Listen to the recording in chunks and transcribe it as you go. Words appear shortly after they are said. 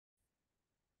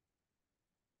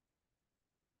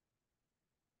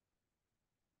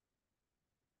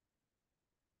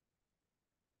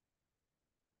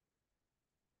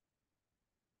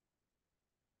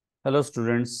Hello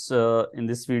students, in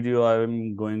this video I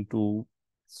am going to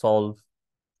solve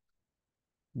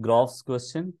graphs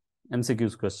question,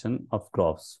 MCQs question of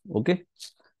graphs. Okay,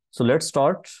 so let's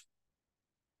start.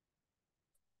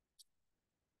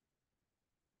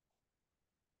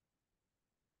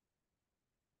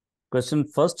 Question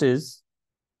first is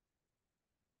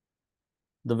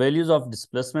the values of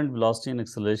displacement, velocity and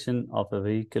acceleration of a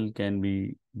vehicle can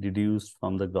be deduced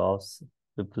from the graphs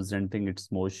representing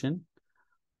its motion.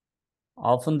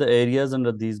 Often the areas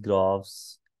under these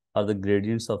graphs are the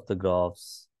gradients of the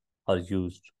graphs are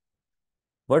used.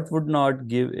 What would not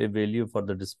give a value for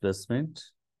the displacement,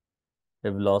 a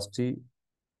velocity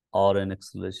or an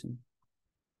acceleration?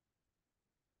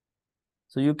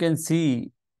 So you can see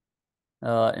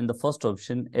in the first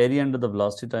option, area under the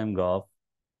velocity time graph,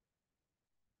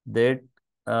 that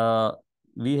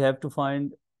we have to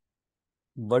find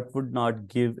what would not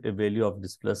give a value of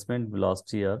displacement,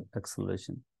 velocity or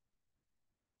acceleration.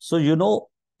 So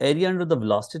area under the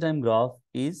velocity time graph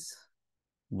is,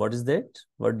 what is that?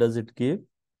 What does it give?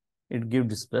 It gives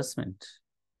displacement.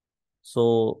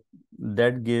 So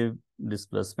that give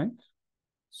displacement.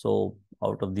 So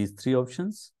out of these three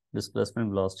options,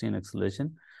 displacement, velocity and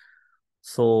acceleration.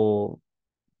 So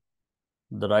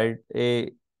the right A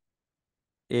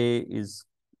is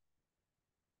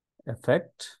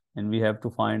effect, and we have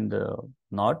to find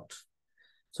not.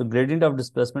 So gradient of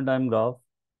displacement time graph,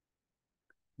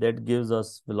 that gives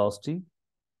us velocity,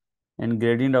 and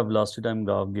gradient of velocity time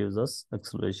graph gives us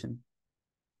acceleration.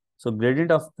 So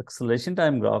gradient of acceleration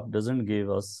time graph doesn't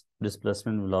give us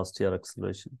displacement, velocity or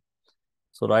acceleration.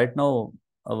 So right now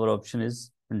our option is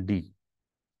D.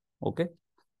 Okay.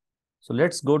 So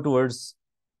let's go towards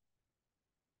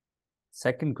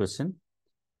second question.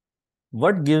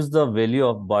 What gives the value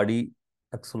of body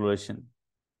acceleration?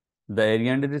 The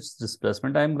area under its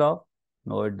displacement time graph?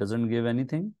 No, it doesn't give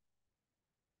anything.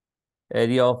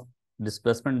 Area of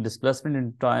displacement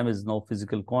in time is no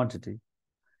physical quantity.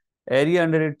 Area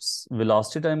under its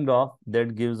velocity time graph,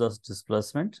 that gives us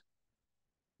displacement.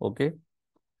 Okay.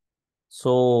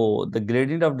 So the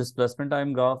gradient of displacement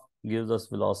time graph gives us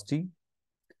velocity.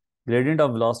 Gradient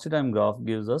of velocity time graph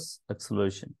gives us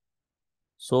acceleration.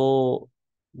 So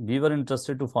we were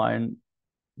interested to find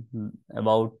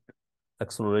about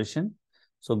acceleration.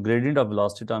 So gradient of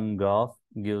velocity time graph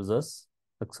gives us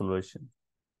acceleration.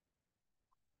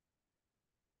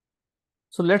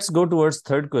 So let's go towards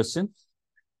third question.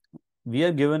 We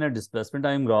are given a displacement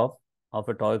time graph of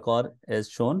a toy car as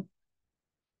shown.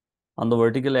 On the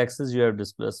vertical axis, you have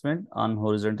displacement. On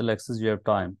horizontal axis, you have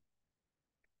time.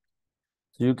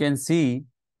 So you can see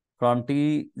from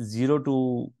T0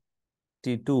 to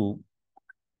T2,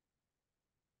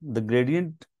 the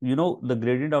gradient, the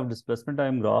gradient of displacement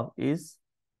time graph is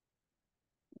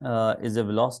a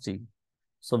velocity.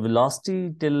 So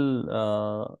velocity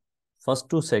till first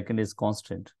 2 seconds is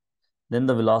constant. Then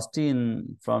the velocity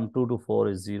in from 2 to 4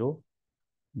 is 0.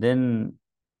 Then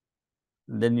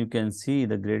you can see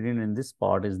the gradient in this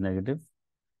part is negative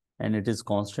and it is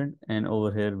constant, and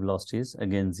over here velocity is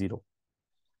again 0.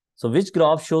 So which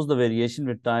graph shows the variation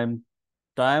with time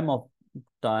of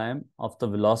the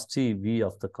velocity v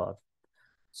of the car?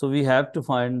 So we have to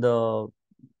find the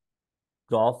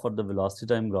graph for the velocity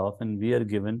time graph, and we are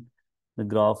given the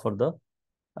graph for the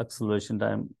acceleration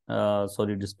time,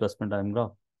 displacement time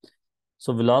graph.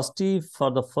 So velocity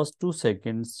for the first 2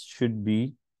 seconds should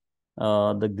be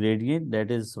the gradient,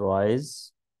 that is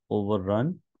rise over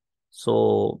run.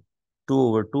 So 2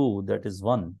 over 2, that is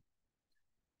 1.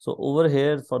 So over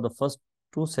here for the first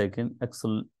 2 seconds,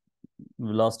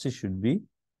 velocity should be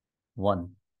 1.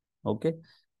 Okay.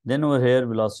 Then over here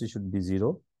velocity should be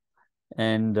 0.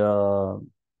 And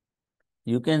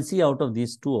you can see out of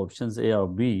these two options, A or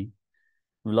B,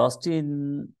 velocity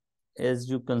as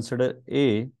you consider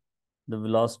A, the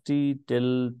velocity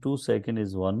till 2 seconds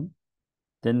is 1.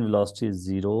 Then velocity is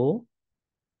 0.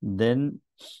 Then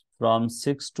from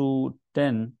 6 to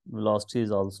 10, velocity is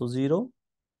also 0.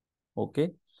 Okay.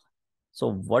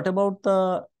 So what about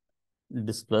the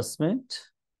displacement?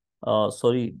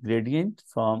 Gradient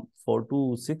from 4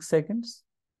 to 6 seconds?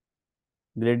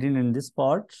 Gradient in this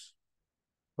part,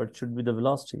 what should be the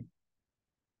velocity?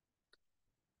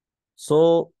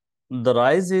 So the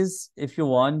rise is, if you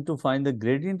want to find the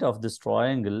gradient of this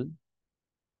triangle,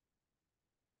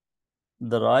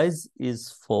 the rise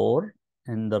is 4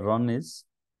 and the run is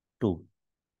 2.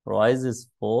 Rise is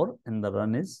 4 and the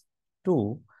run is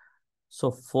 2. So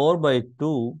 4 by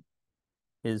 2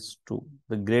 is 2.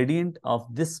 The gradient of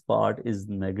this part is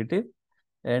negative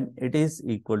and it is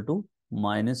equal to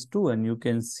 -2, and you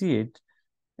can see it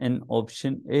in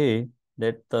option A,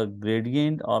 that the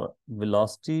gradient or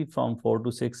velocity from 4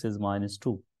 to 6 is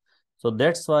 -2. So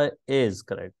that's why A is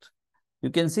correct. You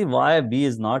can see why B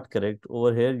is not correct.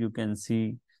 Over here, you can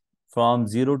see from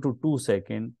 0 to 2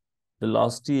 second,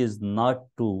 velocity is not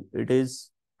 2. It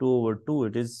is 2 over 2.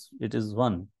 It is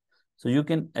 1. So you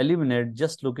can eliminate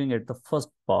just looking at the first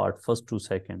part, first 2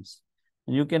 seconds.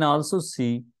 And you can also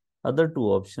see other two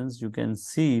options. You can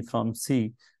see from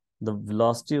C, the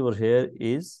velocity over here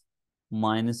is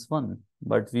 -1.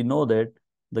 But we know that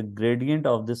the gradient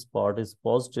of this part is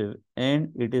positive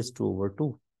and it is 2 over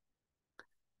 2.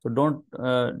 So don't,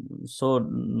 so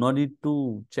no need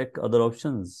to check other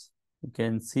options. You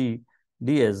can see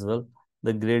D as well.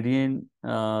 The gradient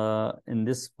in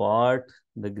this part,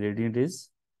 the gradient is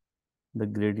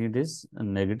a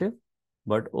negative,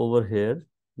 but over here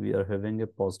we are having a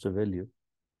positive value.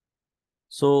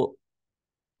 So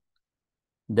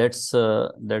that's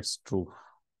true.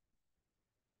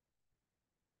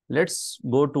 Let's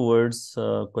go towards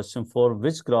question 4.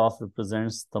 Which graph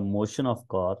represents the motion of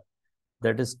car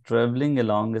that is traveling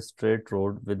along a straight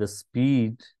road with a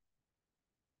speed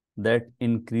that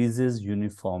increases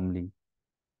uniformly?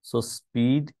 So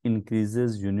speed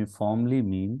increases uniformly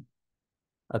mean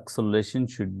acceleration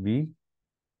should be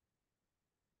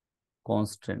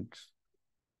constant.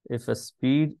 If a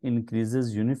speed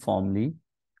increases uniformly,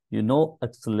 you know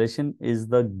acceleration is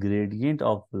the gradient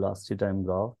of velocity time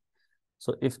graph.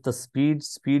 So if the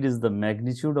speed is the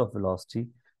magnitude of velocity.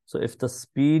 So if the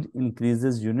speed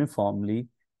increases uniformly,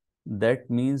 that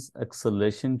means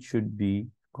acceleration should be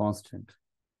constant.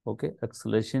 Okay,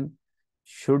 acceleration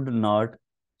should not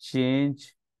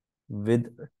change with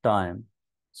time.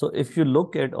 So if you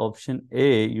look at option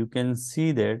A, you can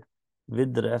see that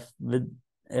with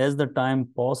as the time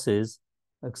passes,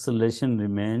 acceleration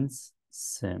remains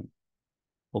same.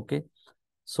 Okay,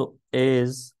 so A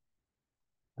is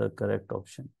the correct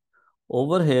option.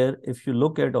 Over here, if you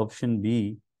look at option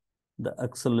B, the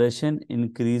acceleration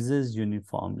increases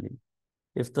uniformly.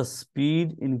 If the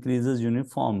speed increases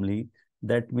uniformly,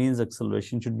 that means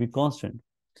acceleration should be constant.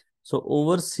 So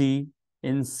over C,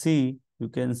 in C, you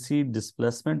can see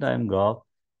displacement time graph.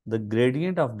 The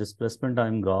gradient of displacement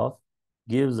time graph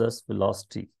gives us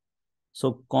velocity.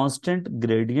 So constant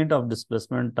gradient of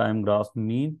displacement time graph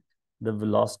mean the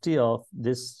velocity of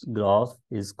this graph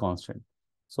is constant.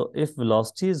 So if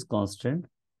velocity is constant,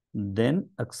 then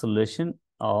acceleration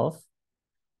of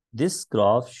this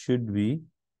graph should be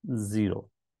 0.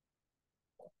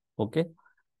 Okay.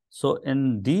 So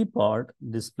in D part,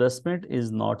 displacement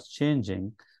is not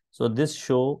changing. So this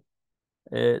show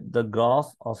the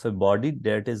graph of a body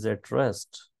that is at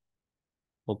rest.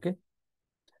 Okay.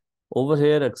 Over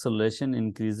here, acceleration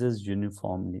increases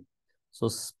uniformly. So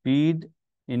speed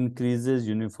increases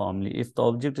uniformly. If the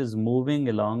object is moving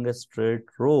along a straight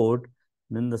road,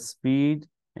 then the speed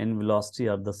and velocity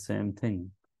are the same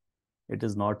thing. It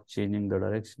is not changing the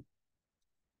direction.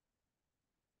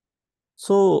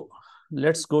 So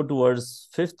let's go towards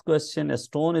fifth question. A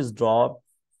stone is dropped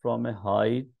from a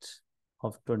height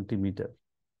of 20 meters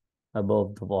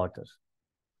above the water.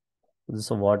 This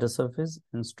is a water surface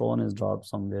and stone is dropped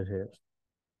somewhere here.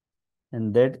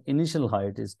 And that initial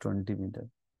height is 20 meters.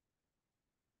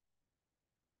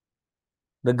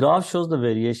 The graph shows the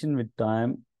variation with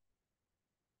time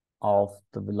of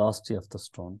the velocity of the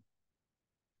stone.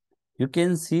 You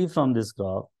can see from this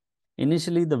graph,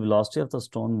 initially the velocity of the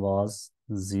stone was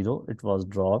 0, it was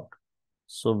dropped.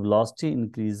 So velocity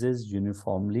increases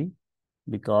uniformly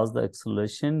because the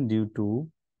acceleration due to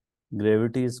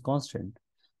gravity is constant.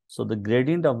 So the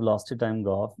gradient of velocity time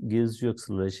graph gives you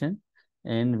acceleration,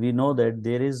 and we know that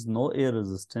there is no air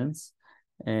resistance,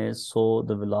 so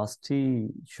the velocity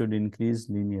should increase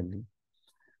linearly.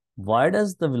 Why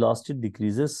does the velocity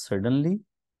decreases suddenly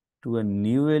to a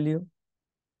new value?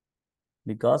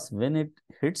 Because when it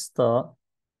hits the,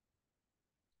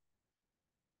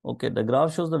 okay, the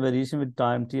graph shows the variation with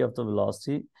time t of the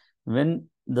velocity. When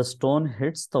the stone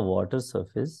hits the water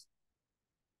surface,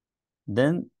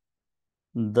 then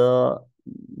the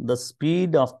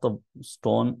speed of the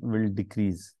stone will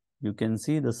decrease. You can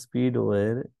see the speed over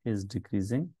here is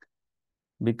decreasing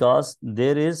because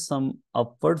there is some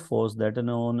upward force that is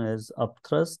known as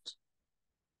upthrust,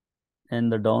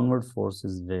 and the downward force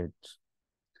is weight.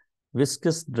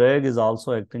 Viscous drag is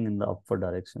also acting in the upward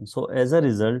direction. So as a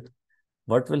result,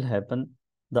 what will happen?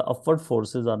 The upward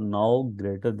forces are now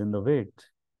greater than the weight.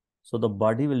 So the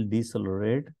body will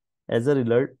decelerate. As a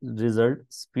result,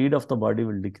 speed of the body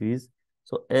will decrease.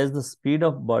 So as the speed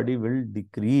of body will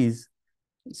decrease,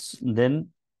 then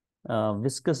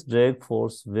viscous drag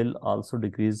force will also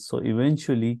decrease. So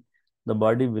eventually, the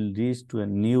body will reach to a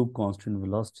new constant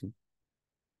velocity.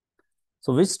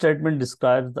 So which statement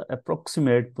describes the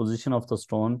approximate position of the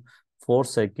stone 4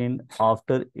 seconds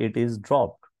after it is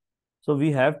dropped? So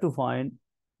we have to find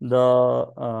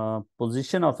the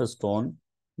position of a stone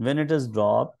when it is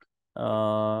dropped.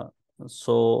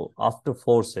 So after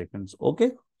 4 seconds,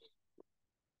 okay.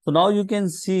 So now you can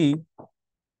see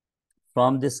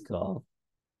from this graph,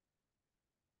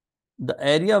 the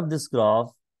area of this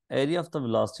graph, area of the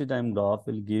velocity time graph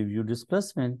will give you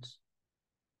displacement,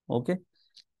 okay.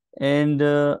 And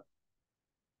the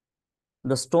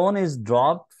stone is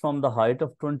dropped from the height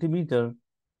of 20 meter.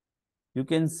 You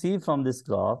can see from this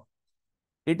graph,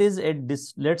 it is at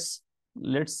this, let's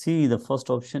see the first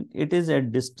option. It is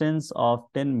at distance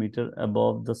of 10 meter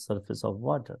above the surface of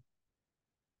water.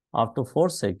 After 4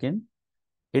 seconds,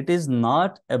 it is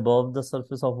not above the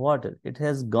surface of water. It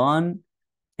has gone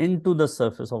into the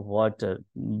surface of water,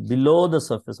 below the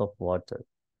surface of water.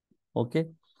 Okay.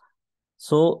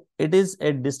 So it is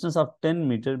at distance of 10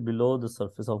 meter below the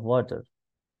surface of water.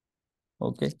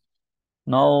 Okay.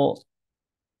 Now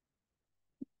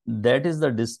that is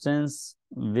the distance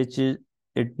which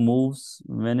it moves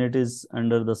when it is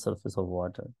under the surface of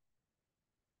water.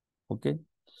 Okay.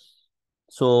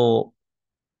 So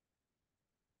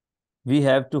we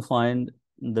have to find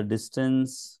the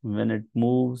distance when it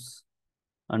moves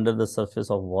under the surface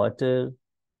of water,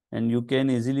 and you can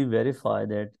easily verify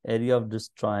that area of this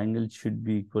triangle should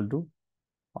be equal to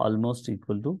almost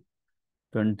equal to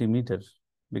 20 meters,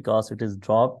 because it is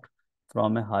dropped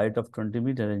from a height of 20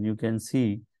 meters, and you can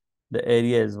see the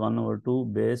area is 1/2,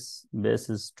 base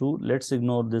is 2. Let's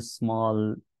ignore this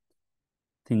small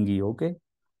thingy, okay.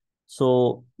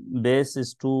 So base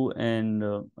is 2 and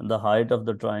the height of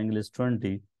the triangle is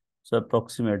 20. So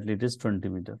approximately it is 20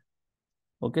 meter.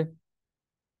 Okay.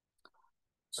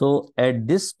 So at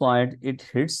this point, it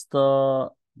hits the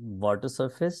water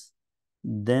surface.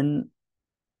 Then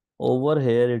over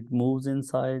here, it moves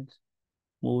inside,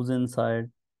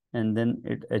 and then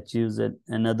it achieves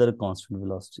another constant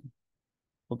velocity.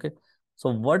 Okay. So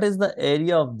what is the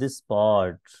area of this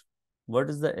part? What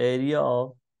is the area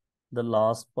of the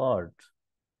last part?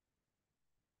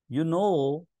 You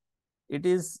know, it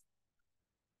is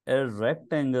a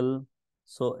rectangle.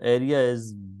 So area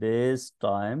is base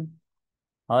time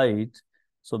height.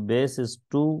 So base is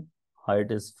 2,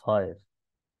 height is 5.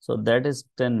 So that is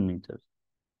 10 meters.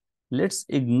 Let's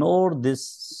ignore this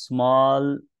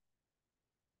small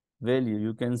value.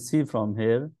 You can see from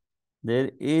here,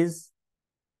 there is,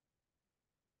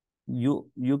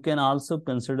 you can also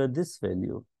consider this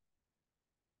value,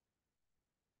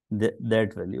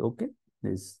 that value, okay?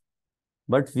 This.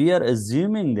 But we are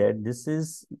assuming that this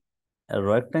is a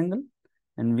rectangle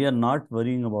and we are not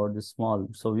worrying about the small.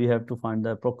 So we have to find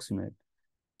the approximate.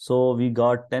 So we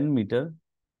got 10 meter.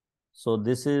 So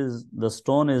this is, the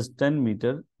stone is 10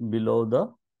 meter below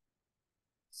the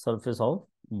surface of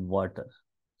water.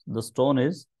 The stone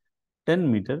is 10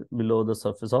 meter below the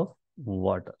surface of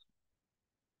water.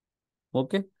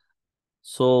 Okay.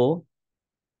 So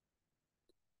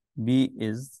B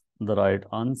is the right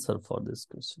answer for this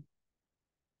question.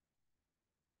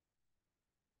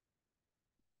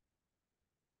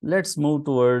 Let's move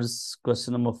towards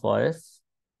question number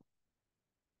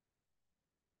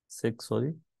 6,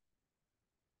 sorry.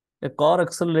 A car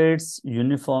accelerates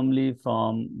uniformly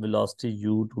from velocity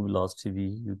u to velocity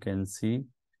v. You can see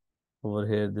over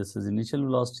here, this is initial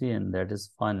velocity and that is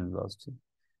final velocity.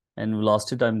 And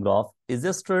velocity time graph is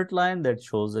a straight line that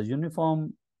shows a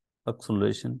uniform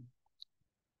acceleration.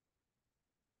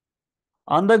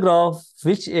 On the graph,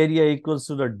 which area equals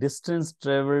to the distance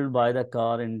traveled by the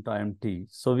car in time t?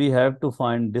 So we have to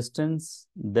find distance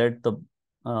that the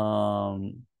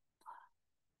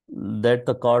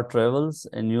car travels,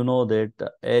 and you know that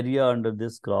the area under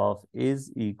this graph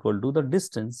is equal to the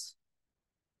distance.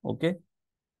 Okay.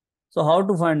 So how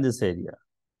to find this area?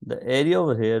 The area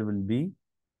over here will be,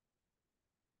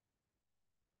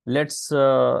 let's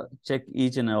check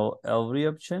each and every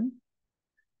option.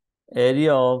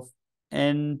 Area of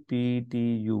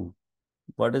NPTU.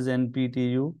 What is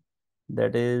NPTU?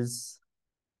 That is,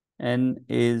 N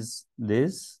is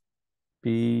this,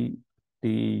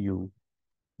 PTU.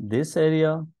 This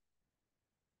area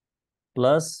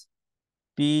plus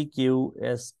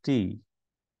PQST.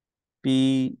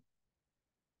 PQST,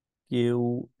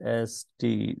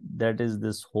 that is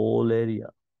this whole area.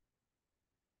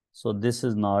 So this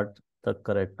is not the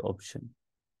correct option.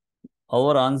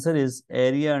 Our answer is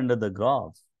area under the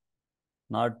graph,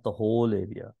 not the whole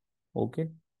area. Okay.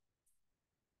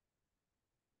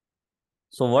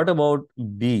 So what about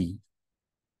B?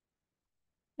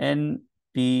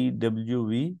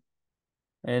 NPWV,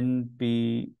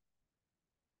 NP,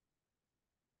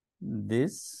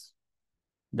 this,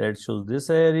 that shows this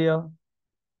area,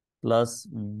 plus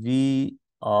VRSU.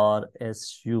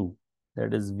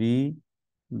 That is V,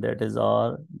 that is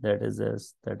R, that is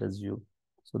S, that is U.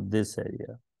 So this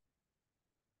area.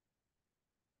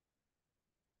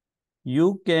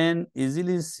 You can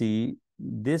easily see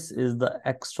this is the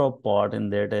extra part in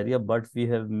that area, but we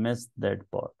have missed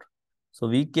that part. So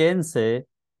we can say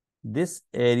this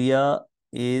area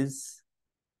is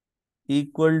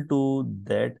equal to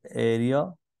that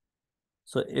area.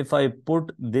 So if I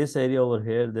put this area over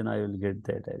here, then I will get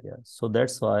that area. So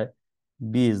that's why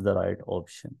B is the right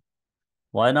option.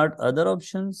 Why not other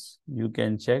options? You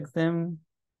can check them.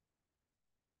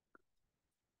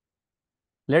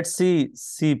 Let's see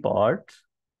C part.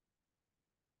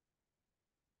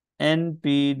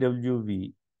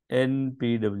 NPWV.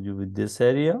 NPWV, this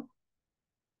area,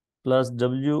 plus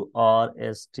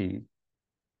WRST.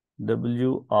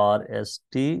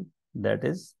 WRST, that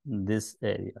is this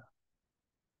area.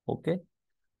 Okay.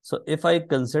 So if I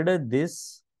consider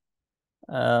this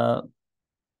due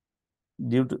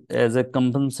to as a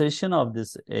compensation of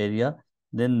this area,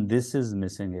 then this is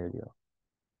missing area.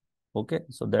 Okay.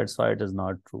 So that's why it is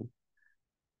not true.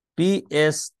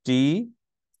 PST,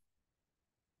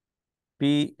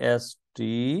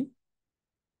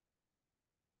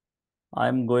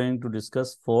 I'm going to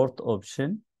discuss fourth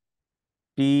option,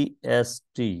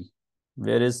 PST.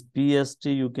 Where is PST?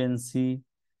 You can see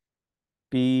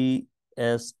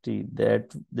PST,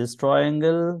 that this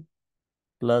triangle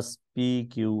plus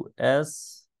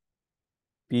PQS,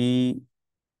 P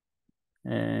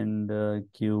and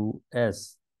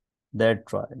QS, that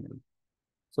triangle.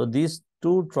 So these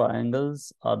two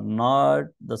triangles are not,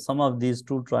 the sum of these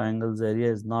two triangles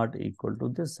area is not equal to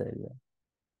this area.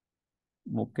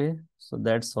 Okay, so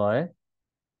that's why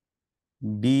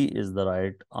B is the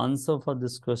right answer for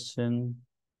this question.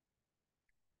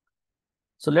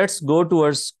 So let's go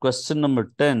towards question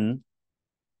number 10.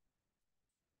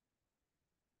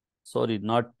 Sorry,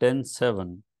 not 10,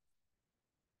 7.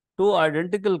 Two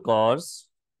identical cars,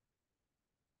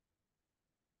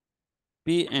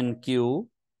 P and Q,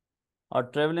 are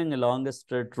traveling along a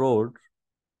straight road.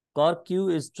 Car Q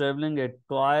is traveling at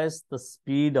twice the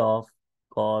speed of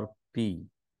car P.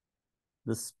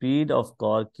 The speed of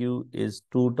car Q is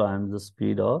 2 times the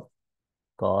speed of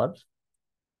car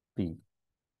P.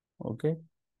 Okay.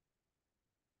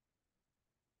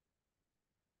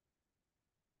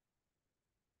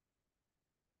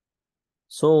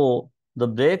 So the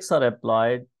brakes are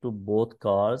applied to both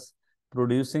cars,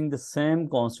 producing the same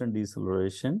constant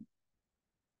deceleration.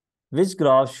 Which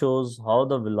graph shows how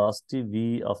the velocity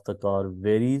V of the car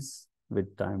varies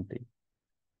with time t?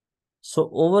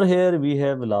 So over here we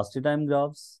have velocity time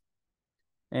graphs.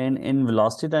 And in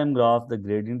velocity time graph, the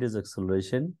gradient is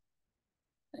acceleration.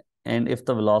 And if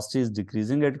the velocity is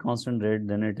decreasing at constant rate,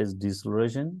 then it is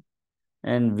deceleration.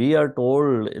 And we are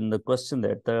told in the question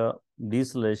that the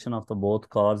deceleration of the both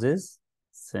cars is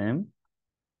same.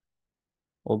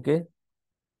 Okay.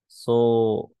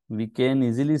 So we can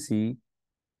easily see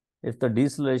if the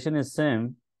deceleration is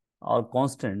same or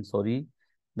constant, sorry,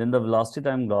 then the velocity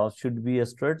time graph should be a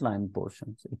straight line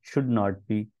portion. It should not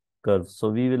be curved. So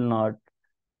we will not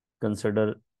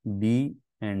consider B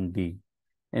and D.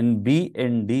 In B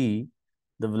and D,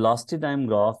 the velocity time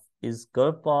graph is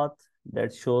curved path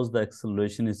that shows the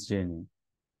acceleration is changing.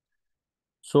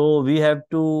 So we have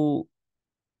to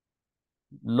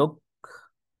look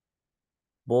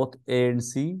both A and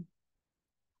C,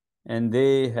 and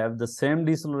they have the same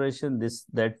deceleration.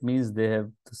 That means they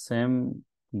have the same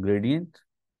gradient.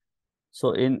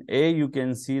 So in A, you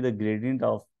can see the gradient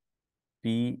of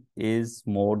P is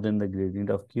more than the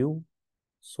gradient of Q.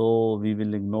 So we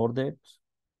will ignore that.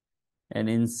 And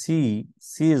in C,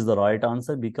 C is the right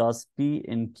answer because P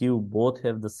and Q both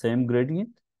have the same gradient.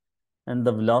 And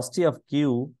the velocity of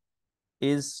Q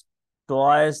is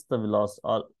twice the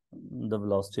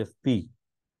velocity of P.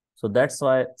 So that's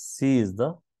why C is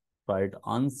the right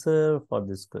answer for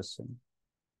this question.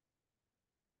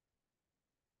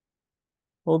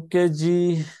 Okay,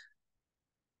 G.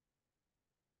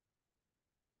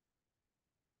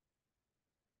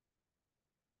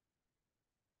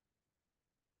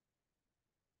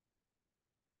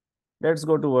 Let's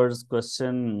go towards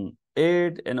question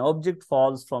 8. An object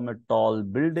falls from a tall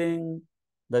building.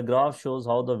 The graph shows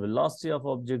how the velocity of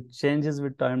object changes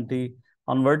with time t.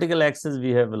 On vertical axis,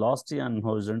 we have velocity. On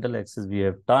horizontal axis, we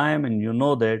have time. And you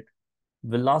know that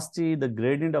velocity, the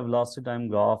gradient of velocity time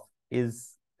graph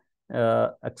is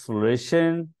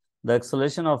acceleration. The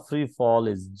acceleration of free fall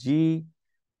is g.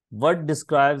 What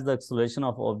describes the acceleration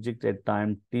of object at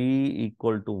time t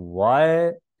equal to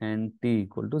y and t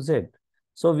equal to z?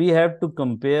 So we have to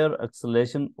compare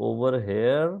acceleration over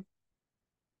here,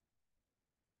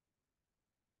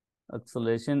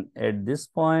 acceleration at this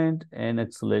point and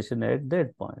acceleration at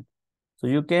that point. So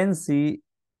you can see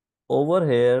over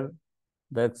here,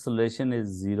 the acceleration is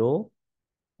 0,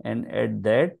 and at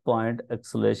that point,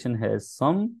 acceleration has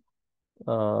some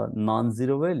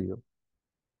non-zero value.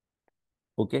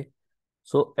 Okay.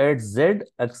 So at Z,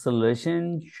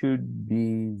 acceleration should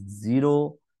be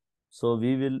 0. So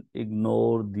we will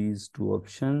ignore these two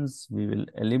options. We will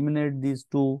eliminate these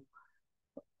two.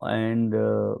 And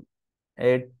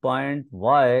at point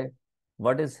Y,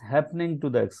 what is happening to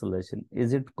the acceleration?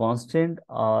 Is it constant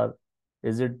or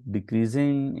is it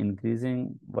decreasing,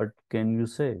 increasing? What can you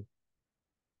say?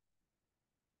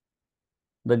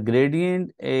 The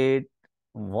gradient at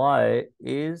Y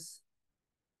is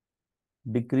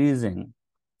decreasing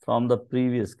from the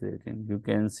previous gradient. You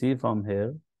can see from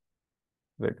here.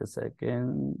 Wait a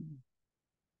second.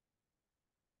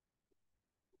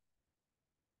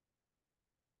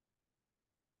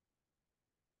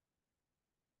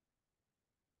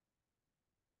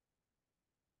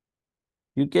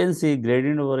 You can see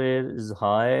gradient over here is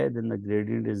high, then the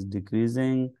gradient is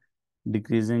decreasing,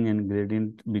 decreasing, and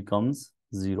gradient becomes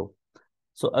 0.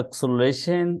 So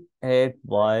acceleration at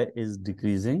Y is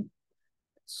decreasing.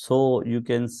 So you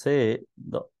can say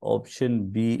the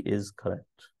option B is correct.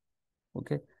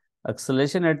 Okay.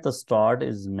 Acceleration at the start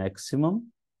is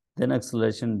maximum, then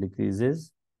acceleration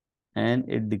decreases and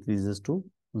it decreases to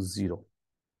 0.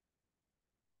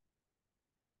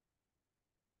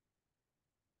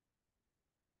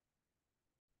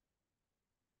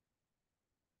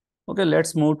 Okay,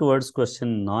 let's move towards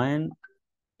question 9.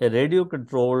 A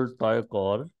radio-controlled toy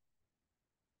car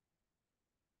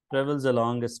travels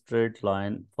along a straight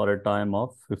line for a time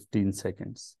of 15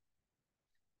 seconds.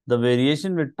 The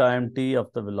variation with time t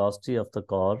of the velocity of the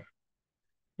car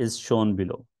is shown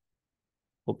below.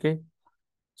 Okay,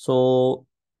 so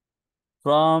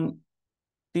from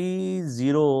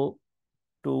t0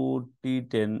 to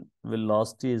t10,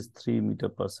 velocity is 3 meter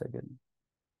per second.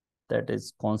 That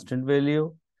is constant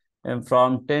value. And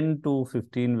from 10 to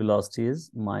 15, velocity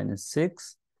is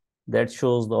 -6. That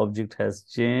shows the object has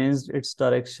changed its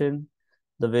direction.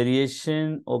 The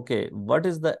variation, okay, what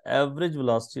is the average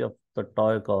velocity of the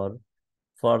toy car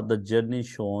for the journey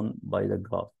shown by the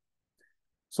graph?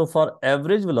 So for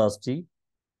average velocity,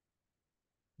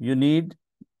 you need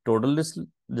total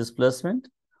displacement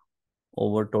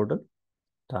over total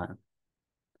time.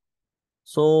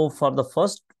 So for the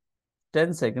first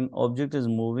 10 second, object is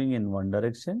moving in one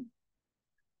direction,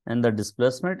 and the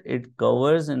displacement it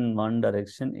covers in one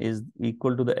direction is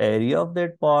equal to the area of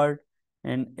that part,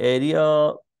 and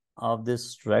area of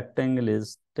this rectangle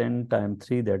is 10 times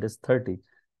 3, that is 30.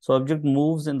 So object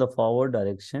moves in the forward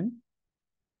direction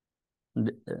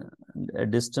a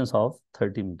distance of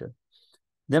 30 meters.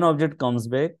 Then object comes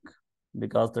back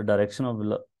because the direction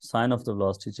of sign of the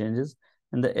velocity changes,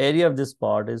 and the area of this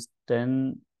part is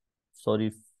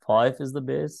 5 is the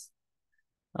base,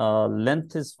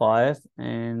 length is 5,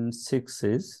 and 6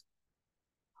 is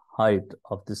height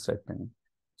of this rectangle.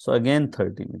 So again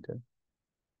 30 meters.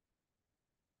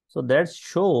 So that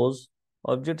shows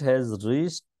object has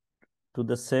reached to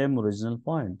the same original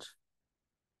point.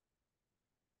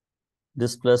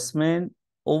 Displacement,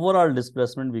 overall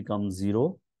displacement becomes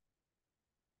 0,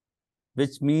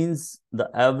 which means the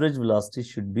average velocity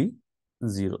should be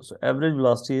 0. So average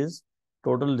velocity is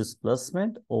total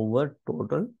displacement over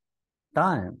total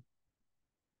time.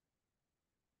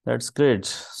 That's great.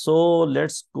 So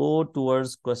let's go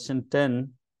towards question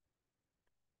 10.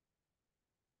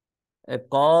 A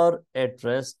car at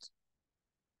rest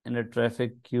in a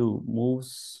traffic queue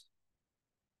moves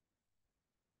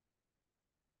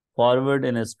forward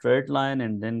in a straight line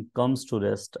and then comes to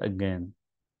rest again.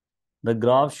 The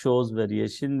graph shows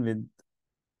variation with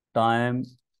time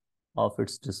of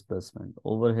its displacement.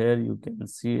 Over here you can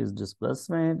see its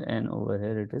displacement, and over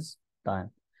here it is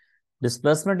time.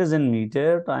 Displacement is in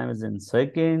meter, time is in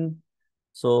second.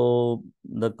 So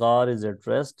the car is at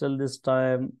rest till this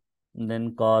time,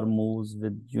 then car moves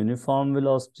with uniform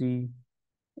velocity,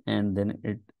 and then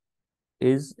it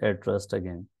is at rest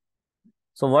again.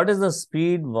 So what is the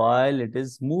speed while it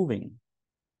is moving?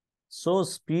 So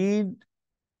speed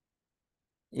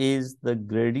is the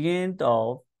gradient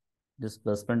of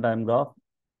displacement time graph.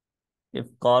 If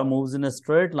car moves in a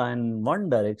straight line in one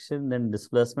direction, then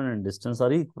displacement and distance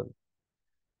are equal.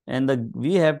 And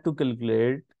we have to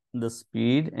calculate the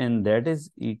speed, and that is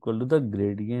equal to the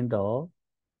gradient of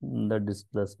the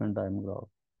displacement time graph.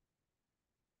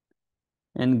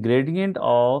 And gradient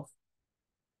of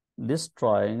this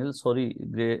triangle,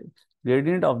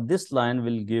 gradient of this line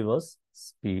will give us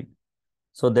speed.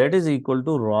 So that is equal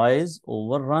to rise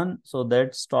over run. So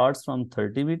that starts from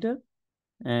 30 meter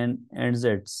and ends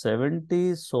at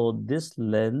 70. So this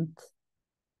length,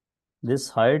 this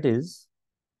height is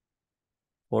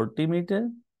 40 meter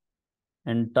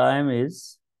and time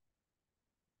is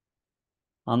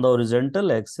on the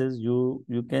horizontal axis.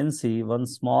 You can see one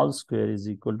small square is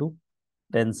equal to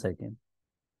 10 seconds.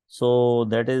 So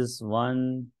that is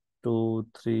 1, 2,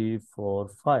 3, 4,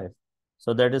 5.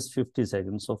 So that is 50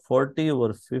 seconds. So 40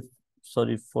 over 50,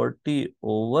 sorry, 40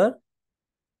 over,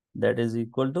 that is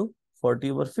equal to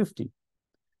 40 over 50.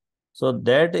 So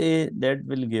that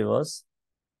will give us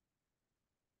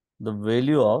the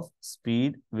value of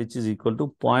speed, which is equal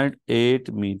to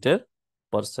 0.8 meter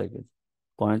per second.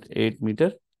 0.8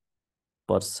 meter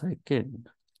per second.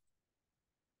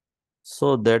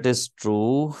 So that is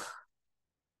true.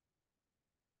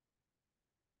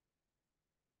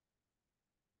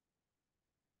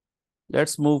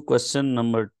 Let's move question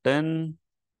number 10.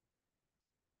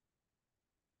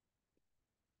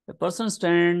 A person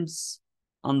stands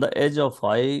on the edge of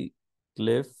high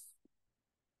cliff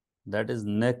that is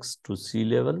next to sea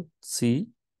level, C.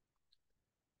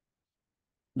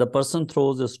 The person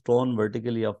throws a stone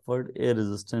vertically upward. Air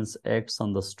resistance acts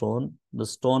on the stone. The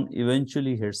stone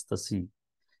eventually hits the sea.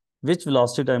 Which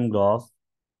velocity time graph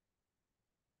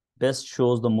best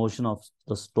shows the motion of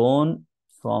the stone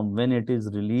from when it is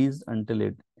released until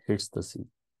it hits the sea?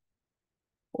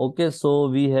 Okay, so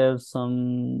we have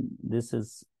some, this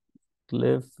is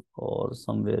cliff or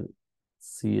somewhere,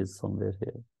 sea is somewhere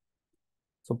here.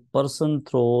 So person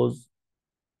throws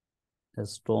a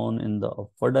stone in the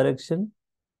upward direction.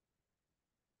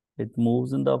 It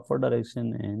moves in the upward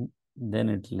direction and then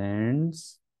it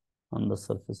lands on the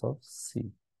surface of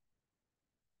sea.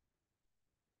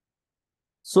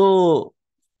 So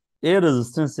air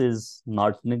resistance is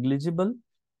not negligible.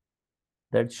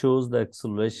 That shows the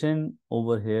acceleration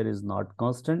over here is not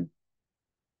constant.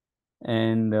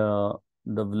 And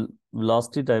the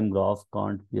velocity time graph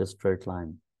can't be a straight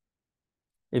line.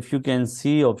 If you can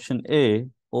see option A,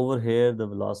 over here the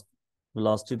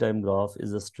velocity time graph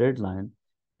is a straight line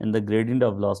and the gradient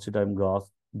of velocity time graph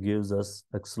gives us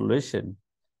acceleration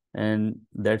and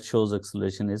that shows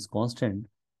acceleration is constant.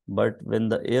 But when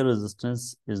the air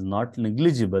resistance is not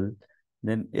negligible,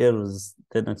 then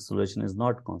acceleration is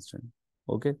not constant.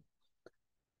 Okay.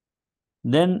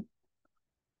 Then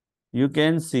you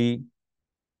can see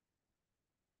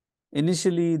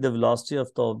initially the velocity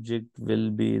of the object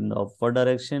will be in the upward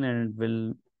direction and it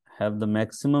will have the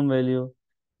maximum value.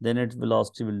 Then its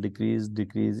velocity will decrease.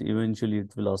 Eventually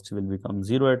its velocity will become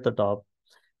zero at the top.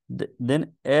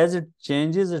 Then as it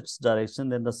changes its direction,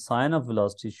 then the sign of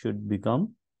velocity should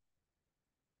become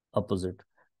opposite.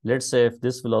 Let's say if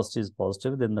this velocity is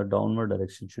positive, then the downward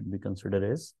direction should be considered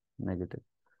as negative.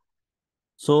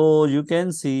 So you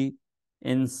can see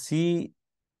in C,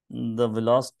 the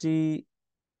velocity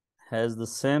has the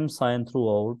same sign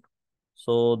throughout.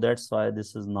 So that's why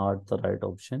this is not the right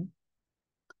option.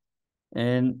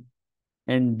 And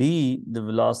in D, the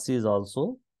velocity is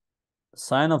also,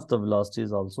 sign of the velocity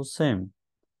is also same,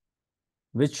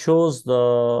 which shows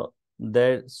that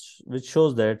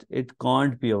it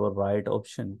can't be our right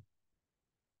option.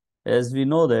 As we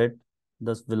know that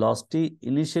the velocity,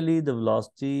 initially the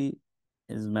velocity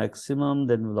is maximum,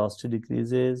 then velocity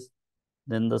decreases,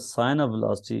 then the sign of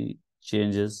velocity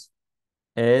changes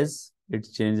as it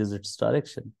changes its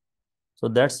direction. So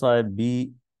that's why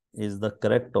B is the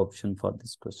correct option for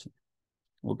this question.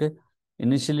 Okay.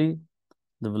 Initially,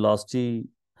 the velocity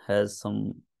has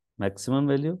some maximum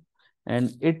value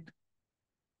and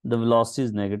the velocity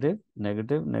is negative,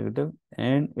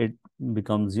 and it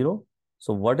becomes zero.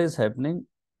 So what is happening?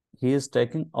 He is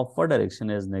taking upward direction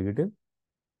as negative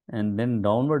and then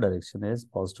downward direction as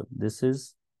positive. This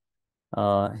is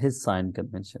his sign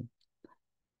convention.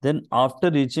 Then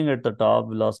after reaching at the top,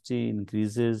 velocity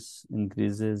increases.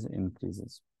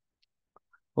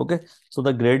 Okay, so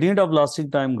the gradient of velocity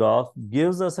time graph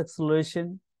gives us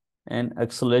acceleration, and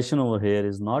acceleration over here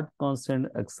is not constant.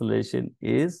 Acceleration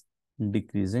is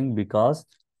decreasing because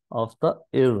of the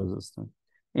air resistance.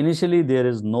 Initially, there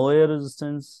is no air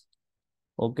resistance.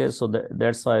 Okay, so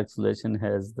that's why acceleration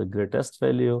has the greatest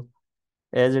value.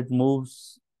 As it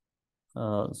moves,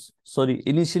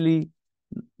 initially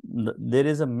there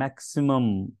is a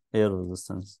maximum air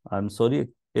resistance. I'm sorry,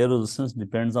 air resistance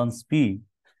depends on speed.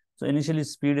 So initially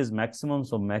speed is maximum,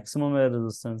 so maximum air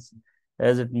resistance.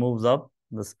 As it moves up,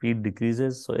 the speed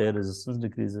decreases, so air resistance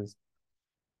decreases.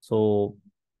 So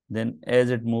then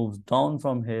as it moves down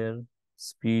from here,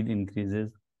 speed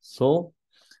increases. So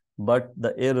but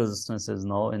the air resistance is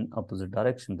now in opposite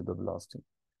direction to the velocity.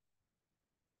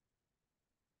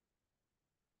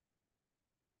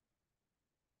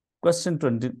 Question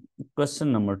 20,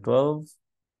 question number 12.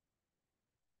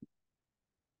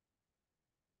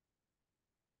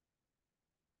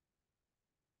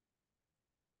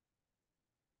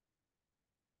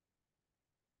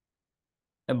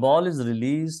 A ball is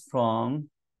released from,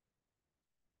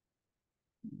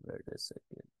 wait a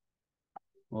second.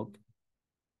 Okay.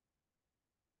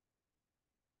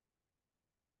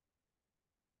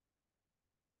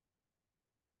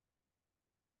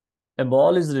 A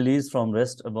ball is released from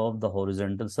rest above the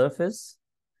horizontal surface.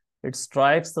 It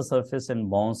strikes the surface and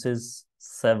bounces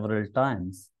several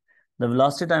times. The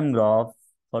velocity time graph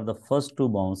for the first two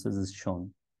bounces is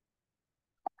shown.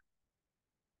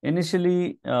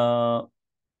 Initially,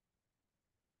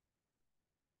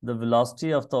 the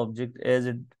velocity of the object as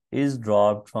it is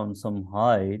dropped from some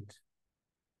height,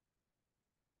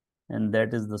 and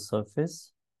that is the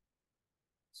surface.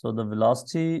 So the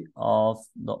velocity of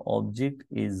the object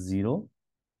is 0,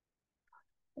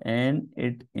 and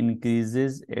it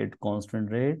increases at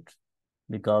constant rate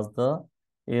because the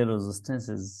air resistance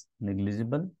is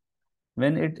negligible.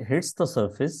 When it hits the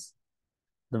surface,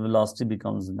 the velocity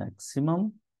becomes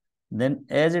maximum. Then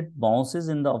as it bounces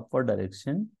in the upward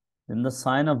direction, then the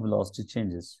sign of velocity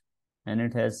changes and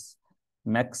it has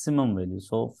maximum value.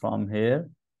 So from here,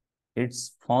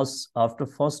 it's first, after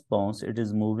first bounce, it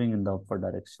is moving in the upward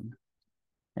direction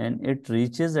and it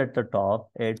reaches at the top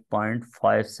at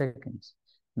 0.5 seconds.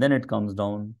 Then it comes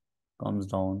down,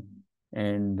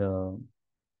 and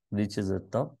reaches at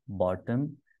the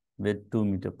bottom with 2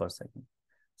 meters per second.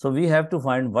 So we have to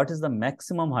find what is the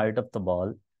maximum height of the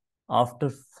ball after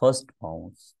first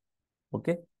bounce.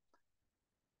 Okay.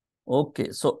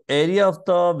 Okay. So area of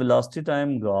the velocity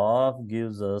time graph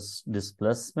gives us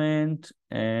displacement,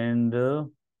 and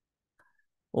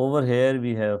over here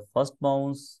we have first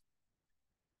bounce,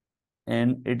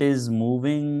 and it is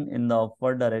moving in the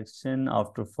upward direction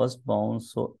after first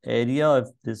bounce. So area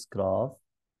of this graph,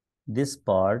 this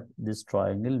part, this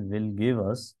triangle will give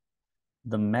us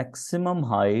the maximum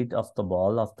height of the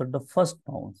ball after the first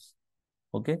bounce.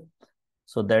 Okay.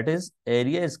 So that is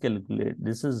area is calculated.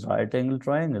 This is right angle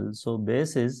triangle. So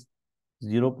base is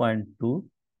 0.2,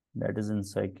 that is in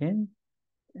second,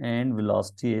 and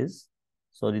velocity is,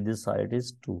 sorry, this height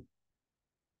is 2.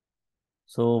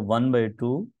 So 1 by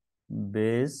 2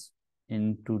 base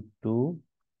into 2,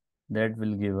 that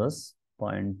will give us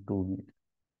 0.2 meter.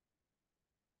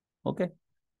 Okay.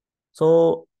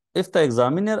 So if the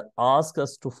examiner asks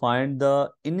us to find the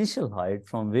initial height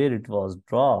from where it was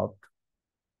dropped,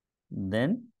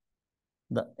 then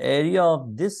the area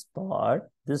of this part,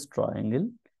 this triangle,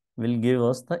 will give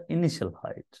us the initial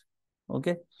height.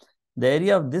 Okay. The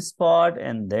area of this part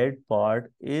and that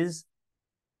part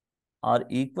are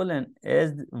equal, and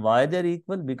as why they're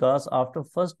equal, because after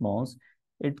first bounce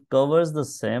it covers the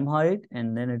same height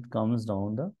and then it comes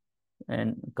down the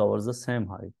and covers the same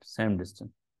height, same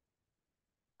distance.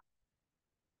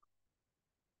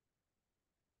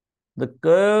 The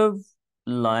curve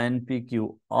line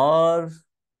PQR,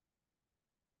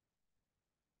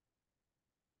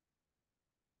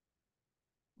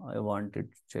 I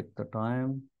wanted to check the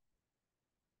time.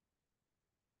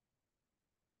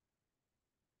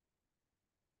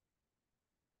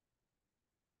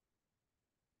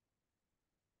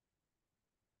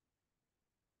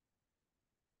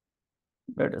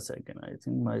 Wait a second, I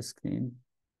think my screen.